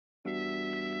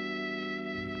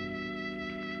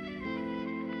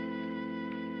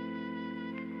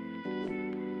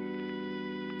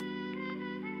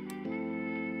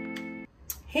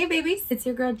Hey babies, it's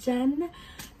your girl Jen,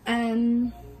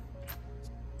 and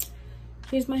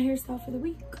here's my hairstyle for the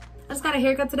week. I just got a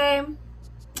haircut today,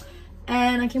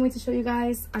 and I can't wait to show you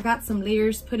guys. I got some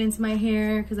layers put into my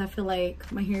hair because I feel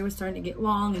like my hair was starting to get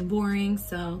long and boring,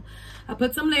 so I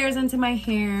put some layers into my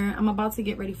hair. I'm about to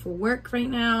get ready for work right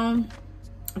now.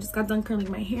 I just got done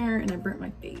curling my hair and I burnt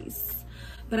my face,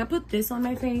 but I put this on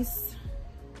my face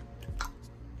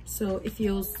so it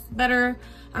feels better.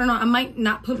 I don't know, I might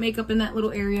not put makeup in that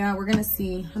little area. We're gonna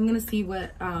see. I'm gonna see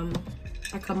what I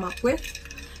come up with.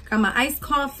 Got my iced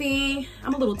coffee.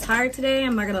 I'm a little tired today,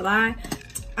 I'm not gonna lie.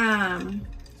 I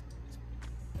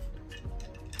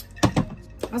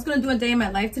was gonna do a day in my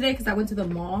life today because I went to the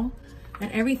mall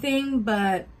and everything,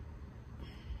 but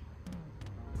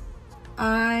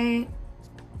I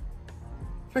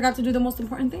forgot to do the most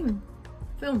important thing,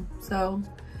 film. So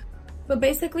but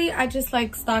basically I just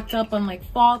like stocked up on like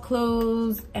fall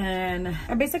clothes, and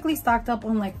I basically stocked up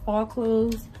on like fall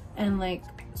clothes and like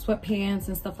sweatpants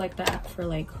and stuff like that for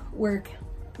like work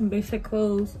and basic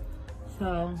clothes.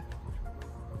 So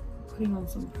putting on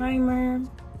some primer.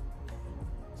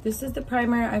 This is the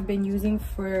primer I've been using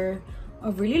for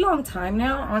a really long time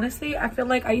now. Honestly, I feel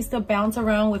like I used to bounce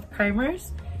around with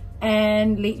primers,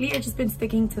 and lately I've just been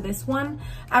sticking to this one.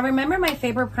 I remember my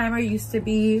favorite primer used to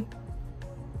be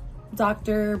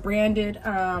Dr. Branded,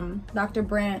 Dr.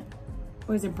 Brandt,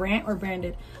 or is it Brandt or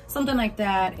Branded? Something like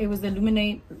that. It was the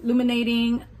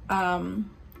illuminating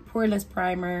poreless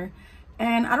primer.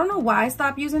 And I don't know why I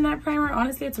stopped using that primer.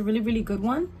 Honestly, it's a really, really good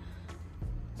one.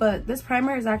 But this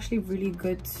primer is actually really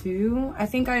good too. I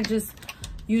think I just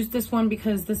used this one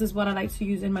because this is what I like to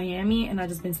use in Miami, and I've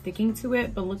just been sticking to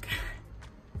it. But look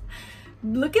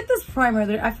at this primer.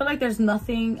 I feel like there's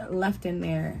nothing left in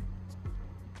there,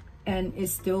 and it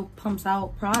still pumps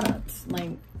out products.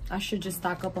 Like, I should just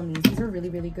stock up on these. These are really,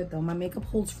 really good though. My makeup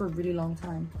holds for a really long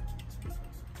time.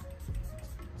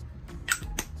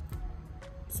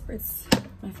 Spritz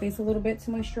my face a little bit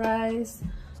to moisturize.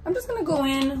 I'm just gonna go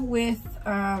in with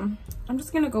I'm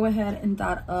just gonna go ahead and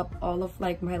dot up all of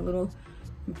like my little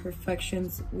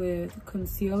imperfections with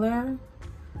concealer.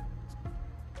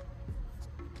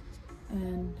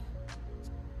 And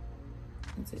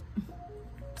that's it.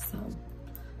 So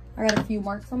I got a few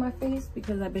marks on my face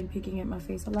because I've been picking at my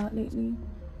face a lot lately.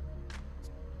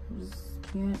 Just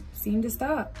can't seem to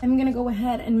stop. I'm gonna go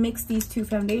ahead and mix these two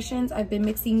foundations. I've been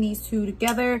mixing these two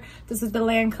together. This is the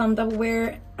Lancome Double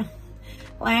Wear,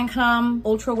 Lancome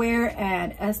Ultra Wear,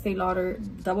 and Estee Lauder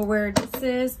Double Wear.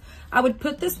 I would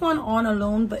put this one on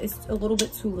alone, but it's a little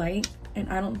bit too light, and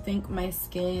I don't think my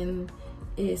skin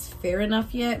is fair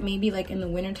enough yet. Maybe like in the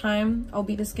winter time I'll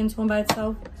be the skin tone by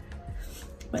itself,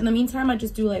 but in the meantime I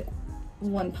just do like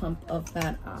one pump of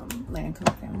that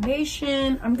Lancome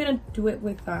foundation. I'm gonna do it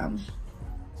with a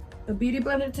beauty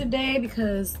blender today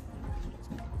because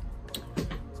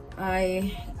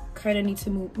I kind of need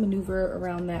to maneuver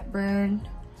around that burn.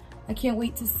 I can't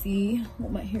wait to see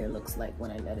what my hair looks like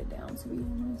when I let it down, to be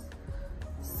honest.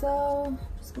 So I'm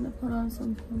just gonna put on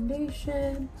some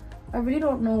foundation. I really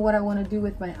don't know what I want to do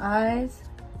with my eyes.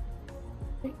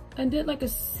 I did like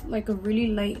a really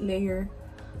light layer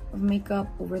of makeup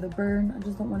over the burn. I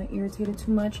just don't want to irritate it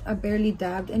too much. I barely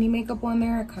dabbed any makeup on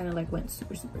there. I kind of like went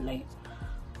super, super light.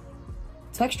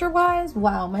 Texture wise,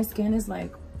 wow, my skin is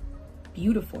like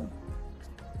beautiful.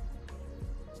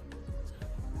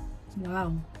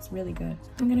 Wow, it's really good.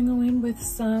 I'm gonna go in with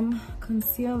some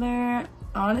concealer.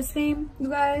 Honestly, you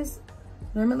guys,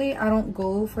 normally I don't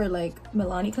go for like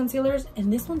Milani concealers,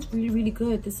 and this one's really, really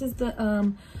good. This is the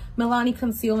Milani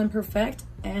Conceal and Perfect,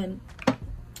 and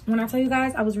when I tell you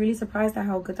guys, I was really surprised at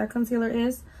how good that concealer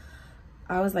is.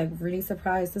 I was like really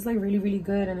surprised. It's like really, really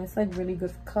good, and it's like really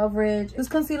good for coverage. This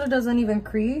concealer doesn't even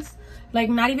crease, like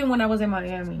not even when I was in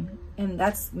Miami, and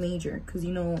that's major because,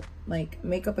 you know, like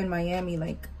makeup in Miami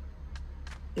like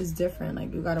is different.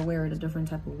 Like you gotta wear it a different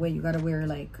type of way. You gotta wear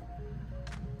like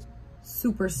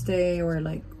super stay or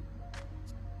like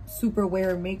super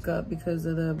wear makeup because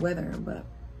of the weather. But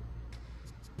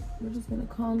we're just gonna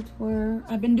contour.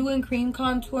 I've been doing cream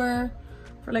contour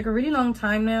for like a really long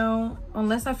time now,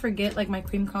 unless I forget like my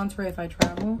cream contour if I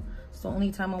travel. It's the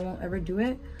only time I won't ever do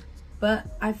it,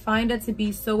 but I find it to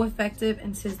be so effective,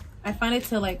 and I find it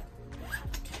to like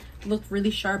look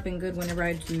really sharp and good whenever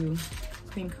I do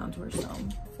cream contour. So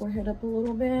forehead up a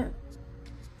little bit.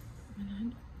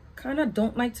 And I kind of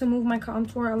don't like to move my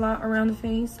contour a lot around the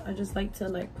face. I just like to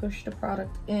like push the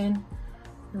product in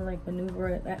and like maneuver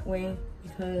it that way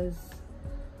because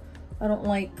I don't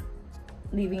like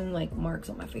leaving like marks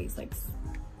on my face, like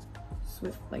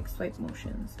swift like swipe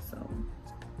motions. So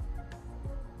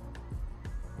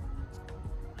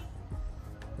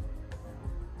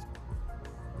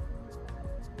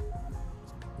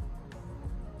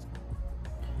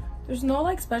There's no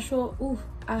like special,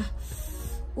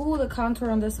 ooh, the contour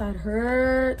on this side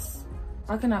hurts.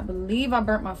 I cannot believe I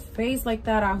burnt my face like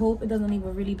that. I hope it doesn't leave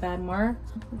a really bad mark.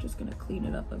 We're just gonna clean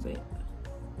it up a bit.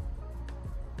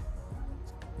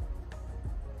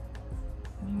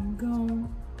 There you go.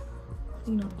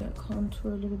 Clean up that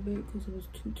contour a little bit because it was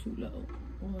too low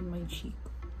on my cheek.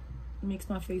 It makes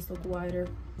my face look wider.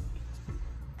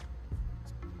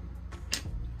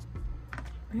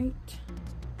 Right.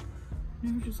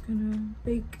 Now we're just gonna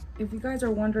bake. If you guys are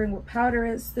wondering what powder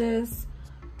is this,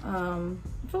 I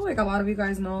feel like a lot of you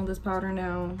guys know this powder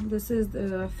now. This is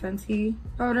the Fenty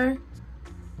powder.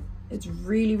 It's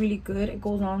really good. It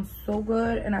goes on so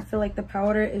good, and I feel like the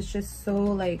powder is just so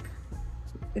like,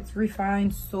 it's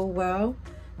refined so well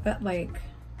that like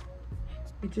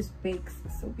it just bakes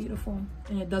so beautiful,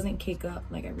 and it doesn't cake up.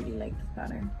 Like, I really like this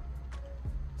powder.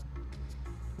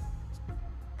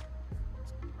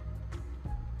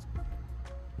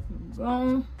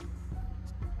 Go.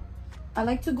 I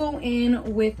like to go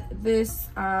in with this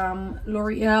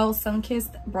L'Oreal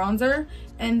Sunkissed bronzer,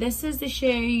 and this is the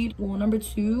shade, well, number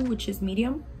 2, which is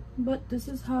medium. But this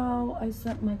is how I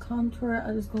set my contour.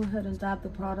 I just go ahead and dab the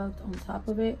product on top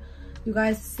of it. You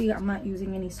guys see I'm not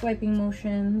using any swiping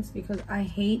motions because I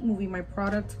hate moving my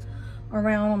product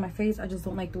around on my face. I just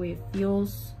don't like the way it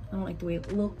feels. I don't like the way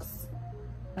it looks.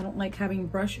 I don't like having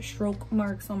brush stroke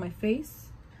marks on my face.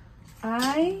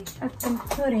 I have been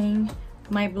putting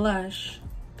my blush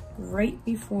right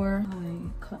before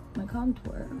I cut my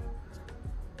contour.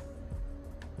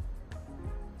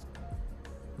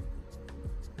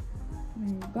 There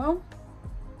you go.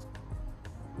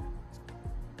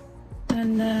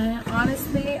 And then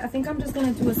honestly, I think I'm just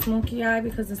gonna do a smoky eye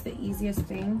because it's the easiest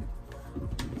thing.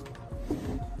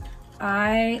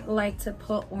 I like to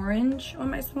put orange on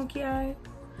my smoky eye.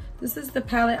 This is the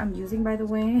palette I'm using, by the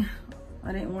way.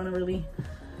 I didn't want to really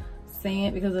say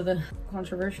it because of the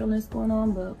controversialness going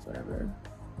on, but whatever.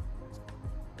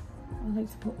 I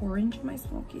like to put orange in my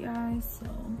smoky eyes, so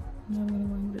now I'm gonna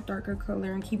go in with a darker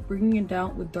color and keep bringing it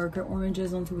down with darker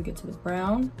oranges until we get to the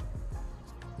brown.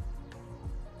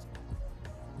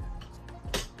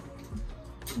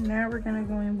 Now we're gonna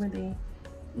go in with a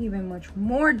even much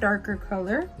more darker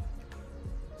color.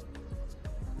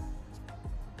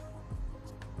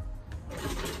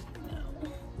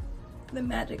 The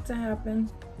magic to happen.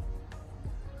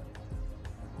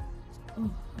 Oh,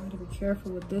 I gotta be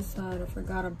careful with this side. I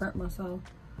forgot I burnt myself.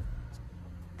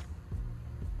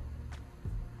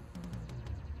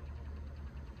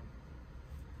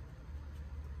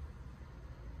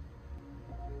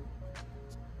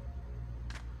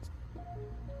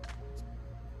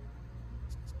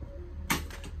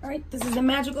 All right, this is the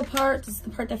magical part. This is the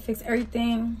part that fixes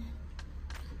everything.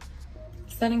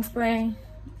 Setting spray.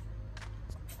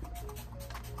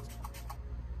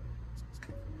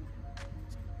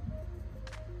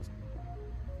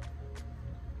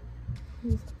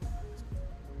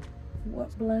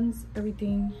 What blends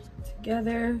everything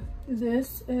together.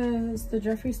 This is the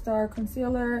Jeffree Star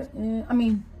concealer,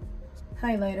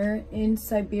 highlighter in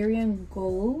Siberian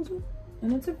Gold,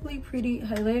 and it's a really pretty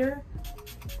highlighter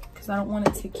because I don't want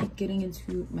it to keep getting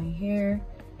into my hair.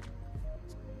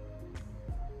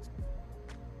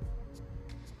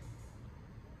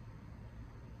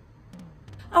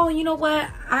 Oh, you know what?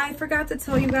 I forgot to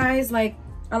tell you guys, like,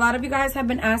 a lot of you guys have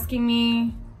been asking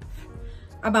me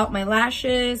about my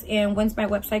lashes and when's my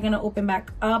website gonna open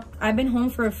back up. I've been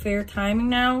home for a fair time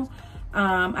now.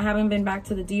 I haven't been back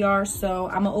to the DR, so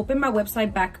I'm gonna open my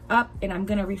website back up and I'm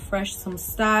gonna refresh some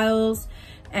styles,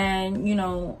 and you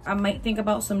know, I might think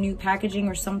about some new packaging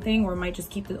or something, or I might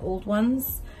just keep the old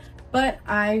ones. But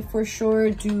I for sure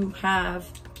do have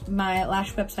my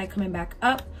lash website coming back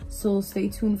up, so stay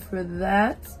tuned for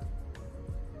that.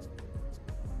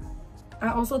 I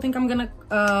also think I'm gonna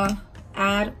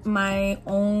add my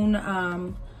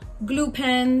own glue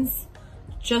pens,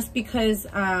 just because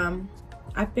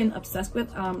I've been obsessed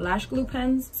with lash glue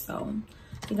pens, so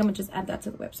I think I'm gonna just add that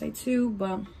to the website too.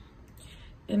 But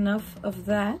enough of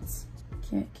that.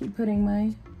 Can't keep putting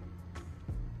my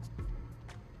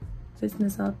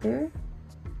business out there.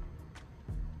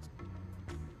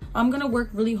 I'm gonna work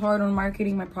really hard on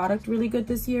marketing my product really good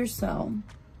this year, so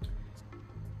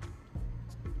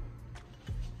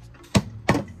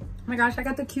oh my gosh, I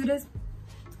got the cutest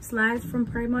slides from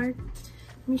Primark.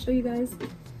 Let me show you guys.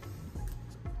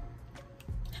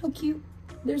 How cute.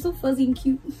 They're so fuzzy and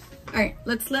cute. All right,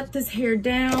 let's let this hair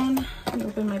down. Let me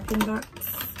open my pin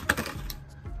box.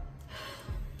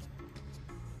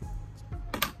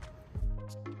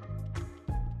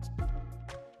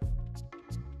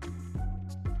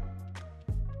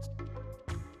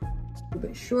 A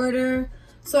bit shorter.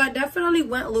 So I definitely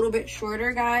went a little bit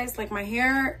shorter, guys. Like my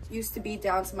hair used to be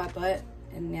down to my butt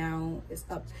and now it's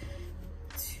up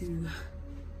to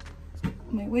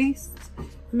my waist.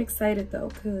 I'm excited though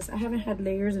because I haven't had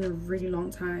layers in a really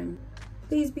long time.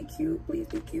 Please be cute, please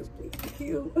be cute, please be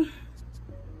cute.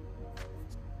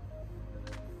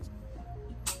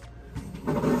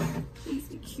 Please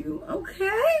be cute.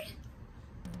 Okay.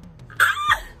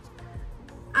 Ah!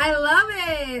 I love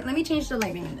it. Let me change the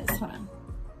lighting in this. Hold on.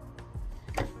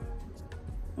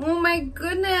 Oh my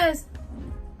goodness.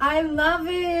 I love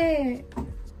it.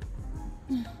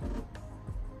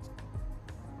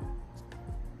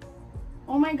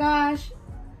 Oh my gosh.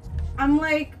 I'm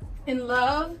like in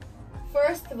love.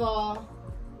 First of all,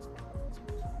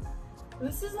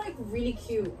 this is like really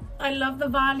cute. I love the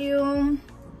volume.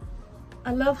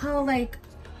 I love how like,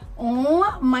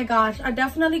 oh my gosh, I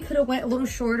definitely could have went a little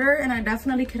shorter and I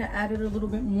definitely could have added a little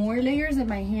bit more layers in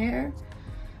my hair,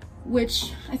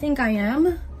 which I think I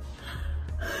am.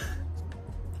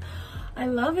 I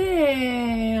love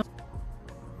it.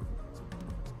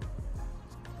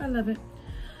 I love it.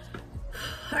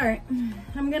 All right,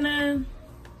 I'm gonna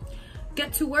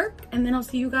get to work and then I'll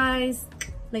see you guys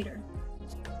later.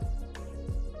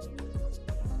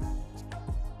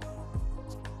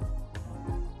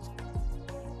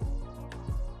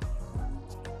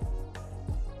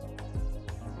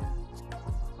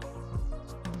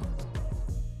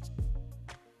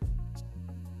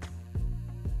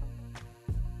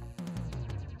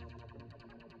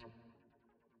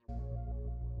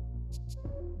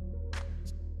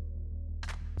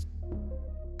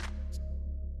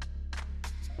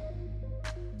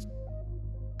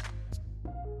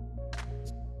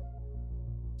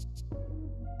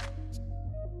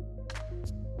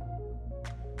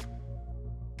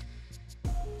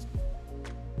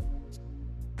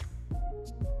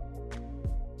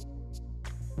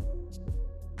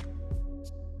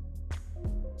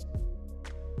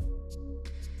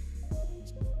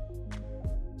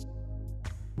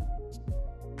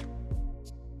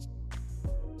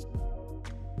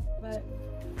 But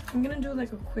I'm gonna do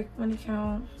like a quick money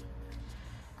count,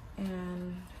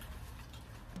 and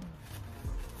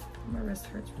my wrist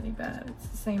hurts really bad. It's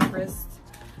the same wrist.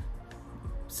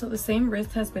 So the same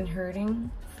wrist has been hurting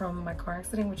from my car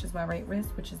accident, which is my right wrist,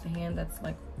 which is the hand that's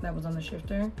like, that was on the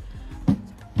shifter.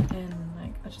 And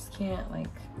like, I just can't,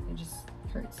 like, it just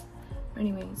hurts.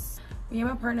 Anyways, me and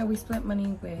my partner, we split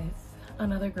money with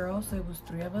another girl. So it was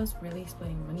 3 of us really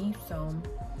splitting money. So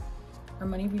our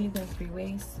money really went 3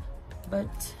 ways.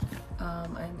 But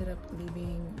I ended up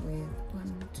leaving with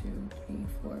 1, 2, 3,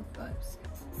 4, 5, 6,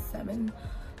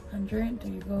 700.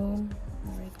 There you go,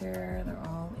 right there. They're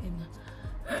all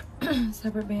in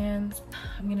separate bands.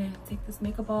 I'm gonna take this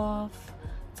makeup off,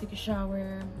 take a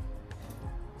shower,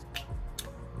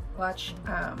 watch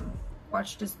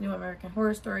this new American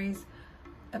Horror Stories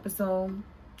episode,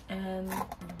 and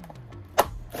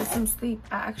get some sleep.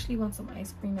 I actually want some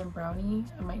ice cream and brownie.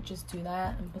 I might just do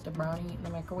that and put the brownie in the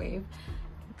microwave,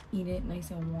 eat it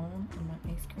nice and warm on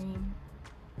my ice cream.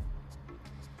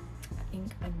 I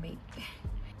think I may.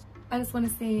 I just want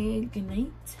to say good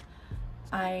night.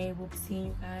 I will be seeing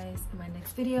you guys in my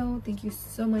next video. Thank you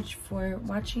so much for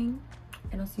watching,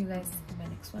 and I'll see you guys in my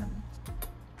next one.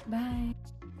 Bye.